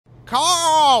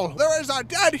Carl, there is a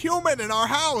dead human in our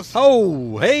house.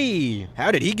 Oh, hey,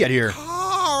 how did he get here?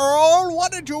 Carl,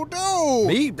 what did you do?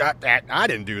 Me? I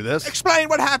didn't do this. Explain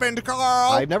what happened,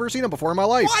 Carl. I've never seen him before in my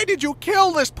life. Why did you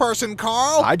kill this person,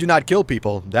 Carl? I do not kill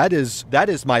people. That is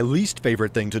my least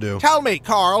favorite thing to do. Tell me,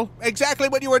 Carl, exactly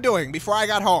what you were doing before I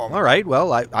got home. All right,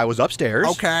 well, I was upstairs.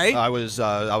 Okay. I was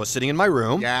sitting in my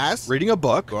room. Yes. Reading a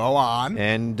book. Go on.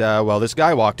 And, well, this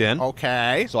guy walked in.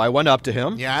 Okay. So I went up to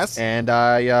him. Yes. And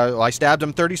I stabbed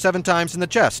him 37 times in the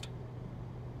chest.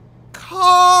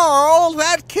 Carl,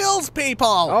 that kills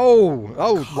people.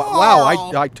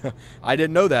 Wow, I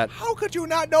didn't know that. How could you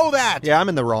not know that? Yeah, I'm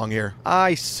in the wrong here.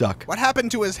 I suck. What happened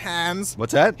to his hands?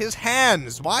 What's that? His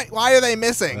hands. Why are they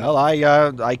missing? Well,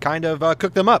 I kind of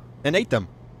cooked them up and ate them.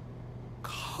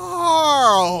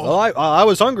 Carl. Well, I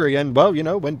was hungry, and, well, you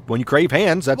know, when you crave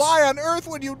hands, that's... Why on earth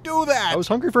would you do that? I was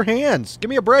hungry for hands. Give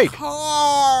me a break.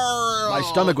 Carl. My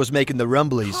stomach was making the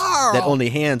rumblies Carl. that only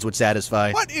hands would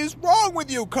satisfy. What is wrong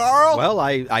with you, Carl? Well,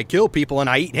 I kill people and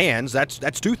I eat hands.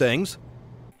 That's two things.